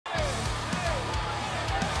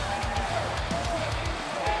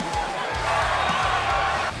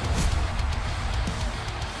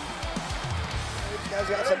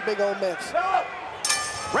big old mitts.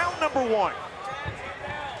 Round number 1.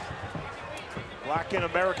 Black and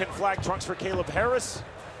American flag trunks for Kaleb Harris.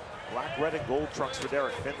 Black, red, and gold trunks for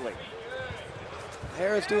Derrick Findley.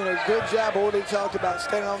 Harris doing a good job of what he talked about,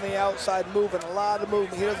 staying on the outside, moving, a lot of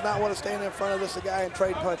movement. He does not want to stand in front of this guy and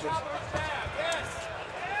trade punches.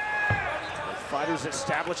 Fighters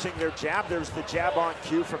establishing their jab. There's the jab on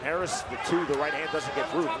cue from Harris. The 2, the right hand doesn't get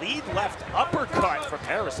through. Lead left uppercut from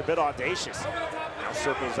Harris, a bit audacious. Now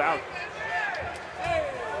circles out.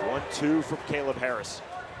 1-2 from Kaleb Harris.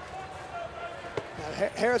 Now,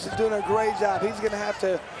 Harris is doing a great job. He's going to have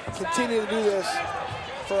to continue to do this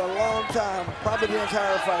for a long time, probably the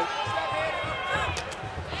entire fight.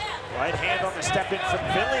 Right hand on the step in from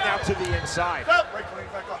Findley, now to the inside.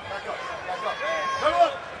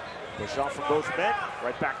 Push off from both men.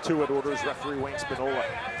 Right back to it, orders referee Wayne Spinola.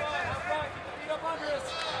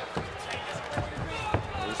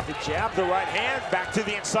 There's the jab, the right hand. Back to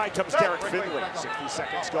the inside comes Derrick Findley. 60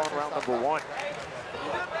 seconds gone, round number 1.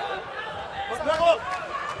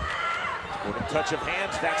 Good touch of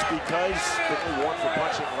hands, that's because Findley won for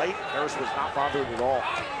punching late. Harris was not bothered at all.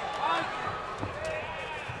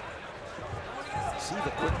 See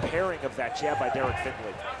the quick pairing of that jab by Derrick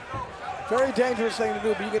Findley. Very dangerous thing to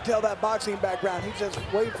do, but you can tell that boxing background. He's just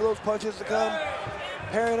waiting for those punches to come,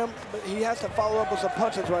 pairing them, but he has to follow up with some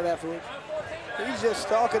punches right afterwards. He's just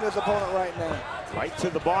stalking his opponent right now. Right to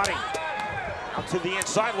the body. Out to the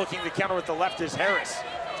inside, looking to counter with the left is Harris.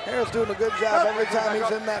 Harris doing a good job. Every time he's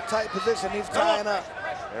in that tight position, he's tying up.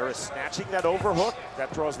 Harris snatching that overhook.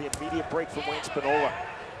 That draws the immediate break from Wayne Spinola.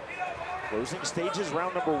 Closing stages,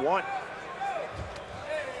 round number 1.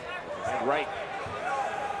 And right.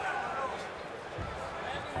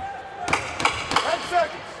 10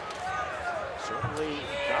 seconds. Certainly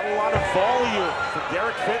not a lot of volume from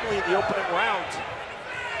Derrick Findley in the opening round.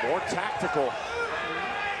 More tactical.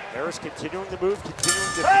 Harris continuing the move,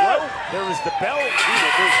 continuing to throw. There is the bell. He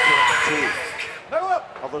reversed it,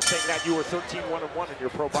 2. Although saying that, you were 13-1-1 in your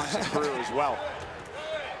pro boxing career as well.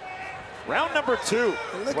 Round number 2,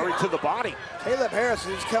 flurry to the body. Kaleb Harris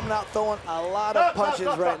is coming out throwing a lot of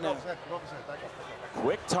punches right now.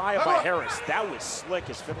 Quick tie by Harris. That was slick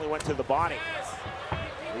as Findley went to the body.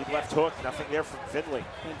 Lead left hook, nothing there from Findley.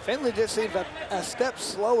 And Findley just seems a step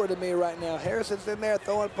slower to me right now. Harris is in there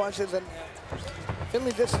throwing punches, and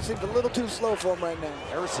Findley just seems a little too slow for him right now.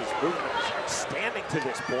 Harris's movement is outstanding to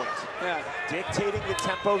this point. Yeah. Dictating the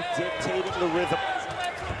tempo, dictating the rhythm.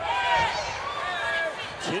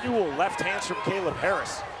 Continual left hands from Kaleb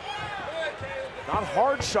Harris. Not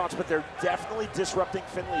hard shots, but they're definitely disrupting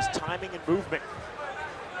Findley's timing and movement.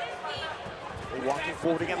 Walking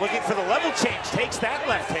forward again, looking for the level change, takes that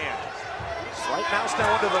left hand. Slight mouse now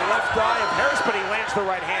under the left eye of Harris, but he lands the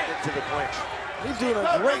right hand into the clinch. He's doing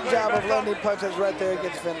a great job of landing punches right there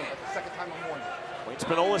against Findley. Second time I'm warning. Wayne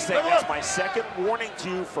Spinola saying that's my second warning to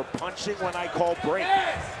you for punching when I call break.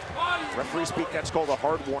 Referee speak, that's called a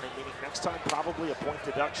hard warning, meaning next time probably a point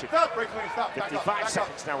deduction. Stop, break, stop. 55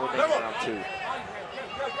 seconds now remaining round 2.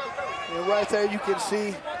 And right there you can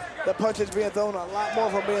see the punches being thrown, a lot more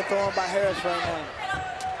from being thrown by Harris right now.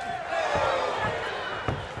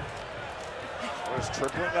 Harris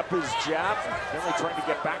tripling up his jab, Findley trying to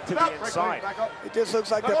get back to the inside. It just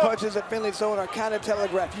looks like the punches that Findley's throwing are kind of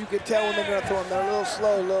telegraphed. You can tell when they're going to throw them. They're a little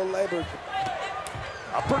slow, a little labored.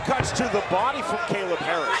 Uppercuts to the body from Kaleb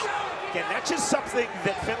Harris. Again, that's just something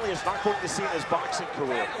that Findley is not going to see in his boxing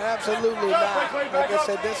career. Absolutely not. Like I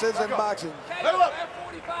said, this isn't boxing.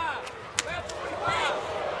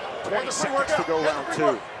 20 seconds to go round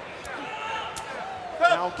 2.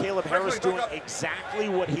 Now Kaleb Harris doing exactly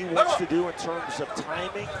what he wants to do in terms of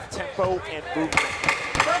timing, tempo, and movement.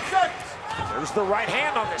 There's the right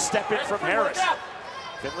hand on this step in from Harris.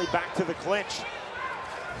 Findley back to the clinch.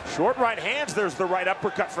 Short right hands, there's the right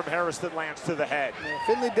uppercut from Harris that lands to the head. Yeah,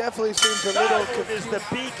 Findley definitely seems a little confused. It is the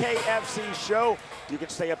BKFC show. You can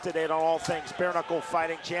stay up to date on all things Bare Knuckle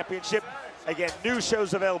Fighting Championship. Again, new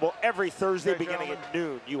shows available every Thursday beginning at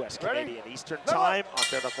noon, U.S. Canadian Eastern Time on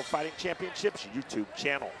Bare Knuckle Fighting Championship's YouTube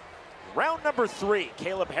channel. Round number 3,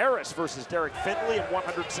 Kaleb Harris versus Derrick Findley at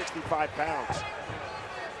 165 pounds.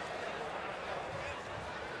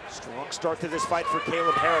 Strong start to this fight for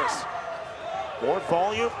Kaleb Harris. More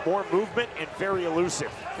volume, more movement, and very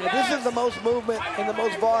elusive. Yeah, this is the most movement and the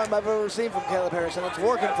most volume I've ever seen from Kaleb Harris, and it's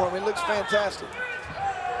working for him. He looks fantastic.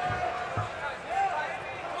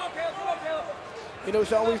 You know,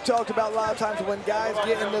 Sean, we've talked about a lot of times when guys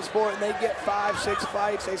get in this sport and they get 5, 6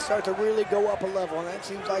 fights, they start to really go up a level, and that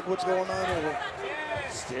seems like what's going on here.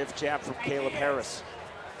 Stiff jab from Kaleb Harris.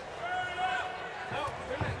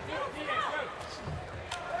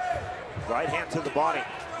 Right hand to the body.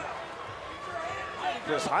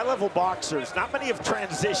 Chris, high-level boxers, not many have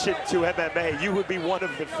transitioned to MMA. You would be one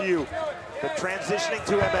of the few. But transitioning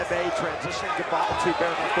to MMA, transitioning to bare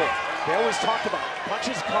knuckle, they always talk about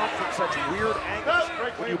punches come from such weird angles.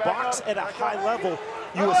 When you box at a high level,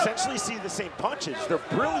 you essentially see the same punches. They're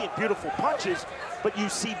brilliant, beautiful punches, but you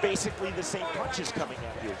see basically the same punches coming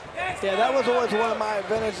at you. Yeah, that was always one of my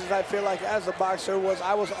advantages, I feel like, as a boxer, was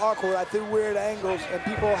I was awkward. I threw weird angles, and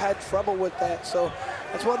people had trouble with that. So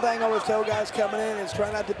that's one thing I always tell guys coming in is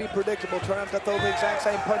try not to be predictable. Try not to throw the exact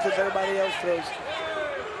same punches everybody else throws.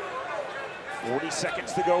 40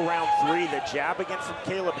 seconds to go, round 3. The jab again from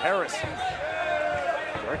Kaleb Harris.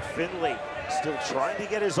 Derrick Findley still trying to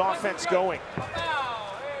get his offense going.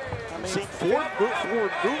 I'm seeing forward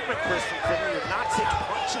movement, Chris, from Findley. You're not seeing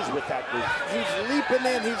punches with that movement. He's leaping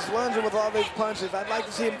in, he's lunging with all these punches. I'd like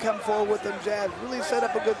to see him come forward with them jabs. Really set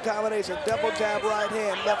up a good combination. Double jab, right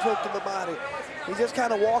hand, left hook to the body. He's just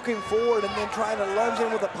kind of walking forward and then trying to lunge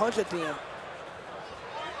in with a punch at the end.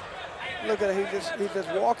 Look at it, he's just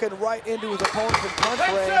walking right into his opponent's punch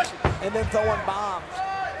range and then throwing bombs.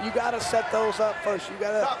 You gotta set those up first. You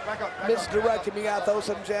gotta misdirect him. You gotta throw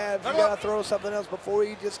some jabs. You gotta throw something else before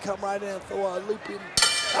you just come right in and throw a looping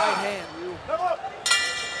right hand.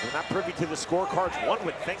 We're not privy to the scorecards. One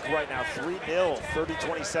would think right now, 3-0,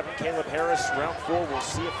 30-27, Kaleb Harris. Round 4, we'll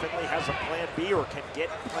see if Findley has a plan B or can get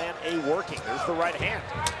plan A working. There's the right hand.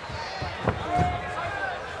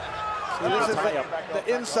 So this is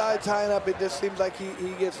the inside tying up. It just seems like he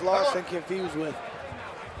gets lost and confused with.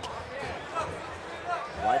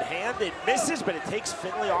 Right hand, it misses, but it takes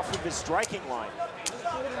Findley off of his striking line.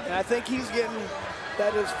 And I think he's getting,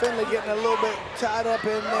 that is Findley getting a little bit tied up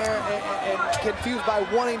in there and confused by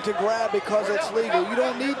wanting to grab because it's legal. You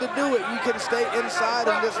don't need to do it. You can stay inside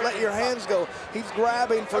and just let your hands go. He's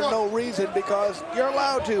grabbing for no reason because you're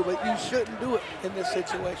allowed to, but you shouldn't do it in this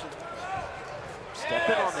situation.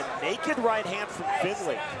 Stepping on the naked right hand from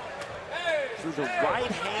Findley. Through the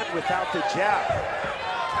right hand without the jab.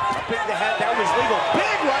 Upping the head, that was legal.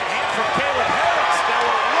 Big right hand from Kaleb Harris. Now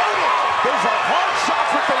loaded. There's a hard shot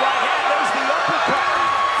with the right hand. There's the uppercut.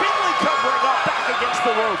 Findley covering up back against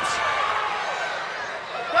the ropes.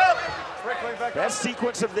 Best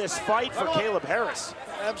sequence of this fight for Kaleb Harris.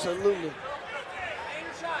 Absolutely.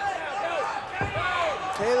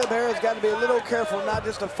 Kaleb Harris got to be a little careful not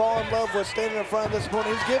just to fall in love with standing in front of this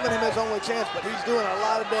opponent. He's giving him his only chance, but he's doing a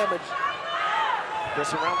lot of damage.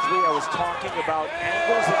 This in round 3, I was talking about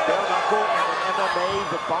angles in bare knuckle and in MMA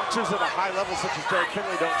that boxers at a high level such as Derrick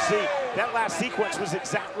Findley don't see. That last sequence was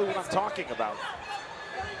exactly what I'm talking about.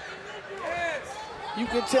 You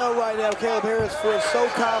can tell right now Kaleb Harris feels so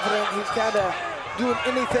confident. He's kind of doing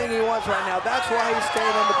anything he wants right now. That's why he's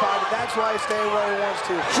staying in the pocket. That's why he's staying where he wants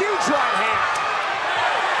to. Huge right hand.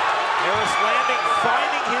 Harris landing,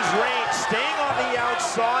 finding his range, staying on the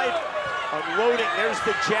outside. Unloading, there's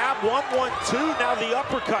the jab, 1-1-2, now the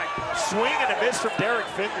uppercut. Swing and a miss from Derrick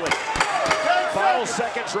Findley. Final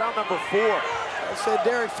seconds, round number 4. I said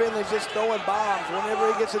Derrick Findley's just throwing bombs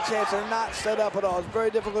whenever he gets a chance. They're not set up at all. It's very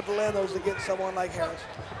difficult to land those against someone like Harris.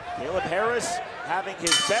 Kaleb Harris having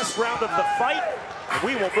his best round of the fight. And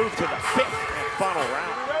we will move to the 5th and final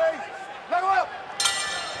round.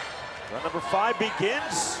 Round number 5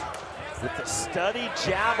 begins with the studied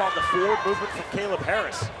jab on the forward movement from Kaleb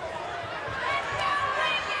Harris.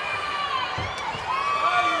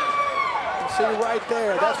 See right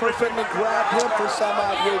there, that's where Findley grabbed him for some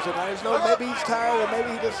odd reason. Now, there's no, maybe he's tired or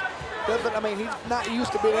maybe he just doesn't, I mean, he's not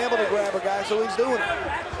used to being able to grab a guy, so he's doing it.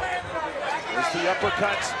 There's the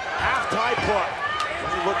uppercuts, half-tie plug.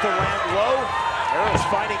 When he looked to land low, Harris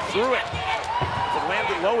fighting through it. If it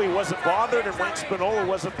landed low, he wasn't bothered, and Wayne Spinola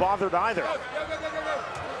wasn't bothered either.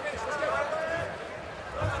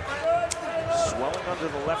 Swelling under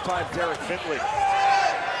the left eye of Derrick Findley.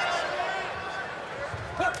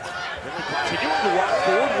 Continuing to walk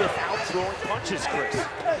forward without throwing punches, Chris.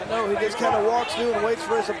 I know, he just kind of walks through and waits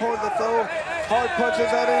for his opponent to throw hard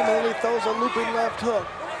punches at him, and then he throws a looping left hook,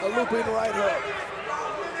 a looping right hook.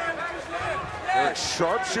 Very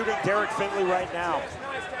sharp shooting Derrick Findley right now.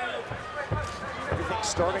 Everything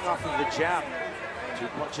starting off of the jab. 2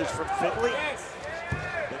 punches from Findley.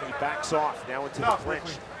 Then he backs off, now into the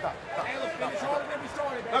clinch.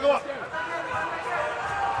 Knuckle up.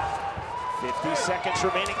 50 seconds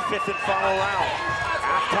remaining, 5th and final round.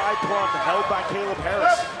 Half-tie plum held by Kaleb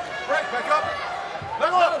Harris. Back up.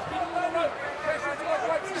 Knuckle up.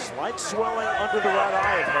 Slight swelling under the right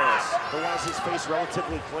eye of Harris. Otherwise, his face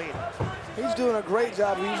relatively clean. He's doing a great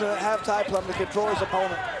job of using that half-tie plum to control his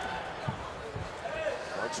opponent.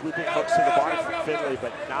 One sweeping hooks to the body from Findley,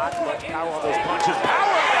 but not much power on those punches. Power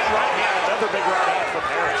on that right hand, another big right hand from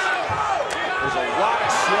Harris. There's a lot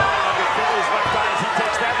of swelling under Findley's left eye as he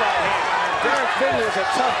takes that right hand. Derrick Findley is a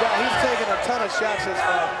tough guy. He's taking a ton of shots this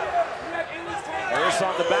fight. Harris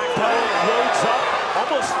on the back pedal, loads up,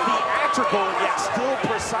 almost theatrical, and yet still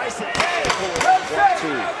precise and technical.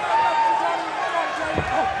 1-2.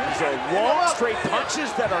 These are long, straight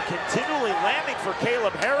punches that are continually landing for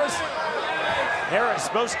Kaleb Harris. Harris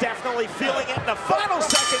most definitely feeling it in the final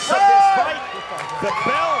seconds of this fight. The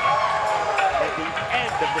bell at the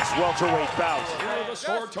end of this welterweight bout. Here are the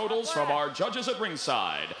score totals from our judges at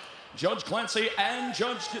ringside. Judge Clancy and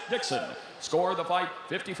Judge Dixon score the fight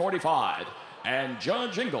 50-45. And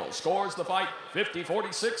Judge Ingle scores the fight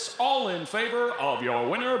 50-46, all in favor of your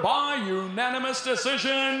winner by unanimous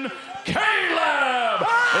decision, Kaleb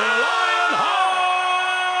Lionheart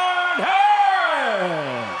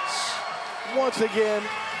Harris! Once again,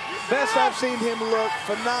 best I've seen him look,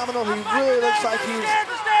 phenomenal. He really looks like he's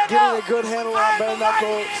getting a good handle on bare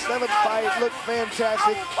knuckle. 7th fight, looked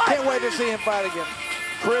fantastic. Can't wait to see him fight again.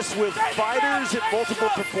 Chris, with fighters in multiple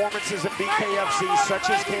performances in BKFC, such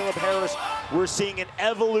as Kaleb Harris, we're seeing an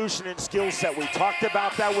evolution in skill set. We talked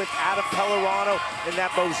about that with Adam Pellerano, and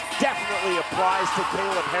that most definitely applies to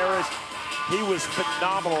Kaleb Harris. He was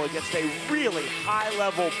phenomenal against a really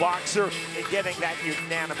high-level boxer and getting that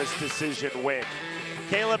unanimous decision win.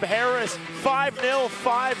 Kaleb Harris, 5-0,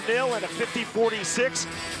 5-0, and a 50-46.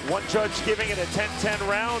 One judge giving it a 10-10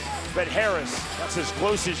 round, but Harris, that's as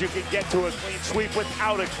close as you can get to a clean sweep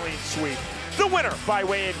without a clean sweep. The winner by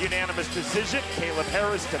way of unanimous decision, Kaleb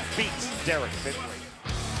Harris defeats Derrick Findley.